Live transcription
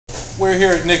We're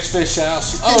here at Nick's Fish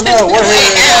House. Oh no, we're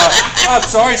here. I'm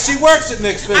sorry, she works at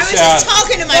Nick's Fish House. I was just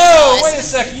talking to my boss. boss. Wait a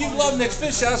second. You love Nick's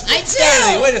Fish House. I do.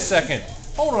 Stanley, wait a second.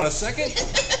 Hold on a second.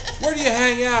 Where do you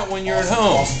hang out when you're at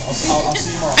home? I'll see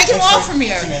you tomorrow. I can walk from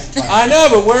here. I know,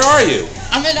 but where are you?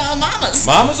 I'm at Mama's.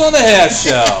 Mama's on the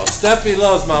Halfshell. Stephanie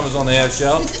loves Mama's on the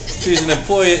Halfshell. She's an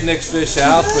employee at Nick's Fish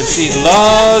House, but she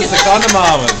loves to come to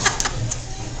Mama's.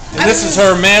 And this is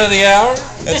her man of the hour.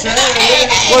 That's right.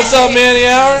 What's up, man of the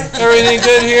hour? Everything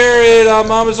good here at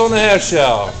Mama's on the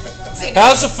Halfshell?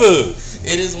 How's the food?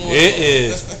 It is wonderful. It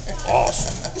is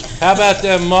awesome. How about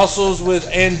them mussels with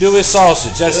andouille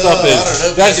sausage? That stuff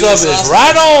is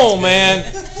right on,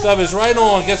 man. Stuff is right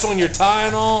on. Gets on your tie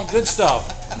and all. Good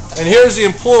stuff. And here's the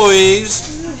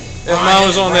employees at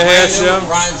Mama's on the Halfshell.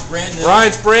 Ryan's brand new.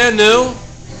 Ryan's brand new.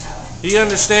 He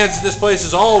understands that this place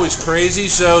is always crazy,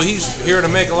 so he's here to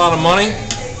make a lot of money.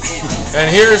 And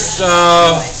here's,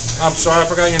 I'm sorry, I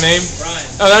forgot your name. Brian.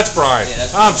 Oh, that's Brian. Yeah,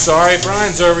 that's I'm sorry,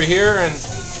 Brian's over here,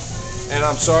 and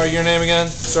I'm sorry, your name again,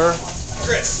 sir?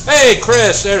 Chris. Hey,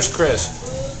 Chris. There's Chris.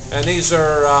 And these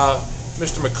are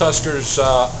Mr. McCusker's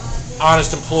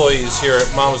honest employees here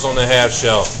at Mama's on the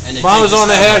Halfshell. Mama's on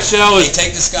the Halfshell is... They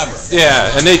take Discover.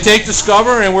 Yeah, and they take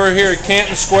Discover, and we're here at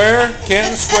Canton Square.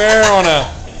 Canton Square on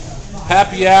a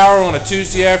happy hour on a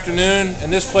Tuesday afternoon,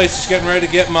 and this place is getting ready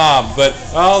to get mobbed. But,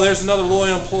 oh, there's another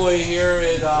loyal employee here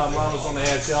at Mama's on the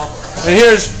Halfshell. And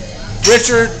here's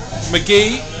Richard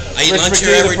McGee. I eat lunch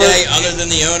here every day. Other than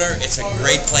the owner, it's a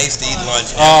great place to eat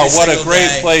lunch. Oh, what a great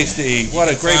place to eat. What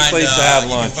a great place to have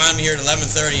lunch. You can find me here at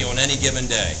 11:30 on any given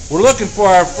day. We're looking for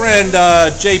our friend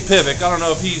Jay Pivick. I don't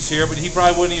know if he's here, but he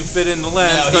probably wouldn't even fit in the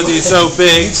lens because he's so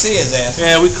big. You can see his ass.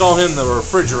 Yeah, we call him the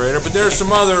refrigerator. But there's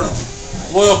some other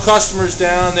loyal customers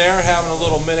down there having a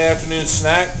little mid-afternoon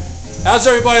snack. How's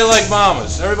everybody like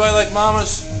Mama's? Everybody like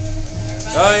Mama's?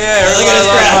 Oh yeah, everybody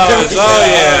like Mama's. Oh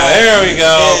yeah, there we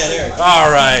go.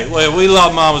 All right, well, we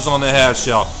love Mama's on the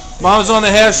Halfshell. Mama's on the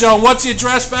Halfshell. What's the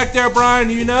address back there, Brian?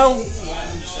 Do you know?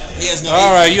 He has no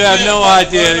All right, you have no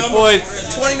idea. Boy,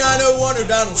 2901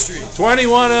 O'Donnell Street.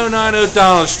 2109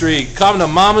 O'Donnell Street. Come to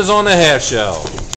Mama's on the Halfshell.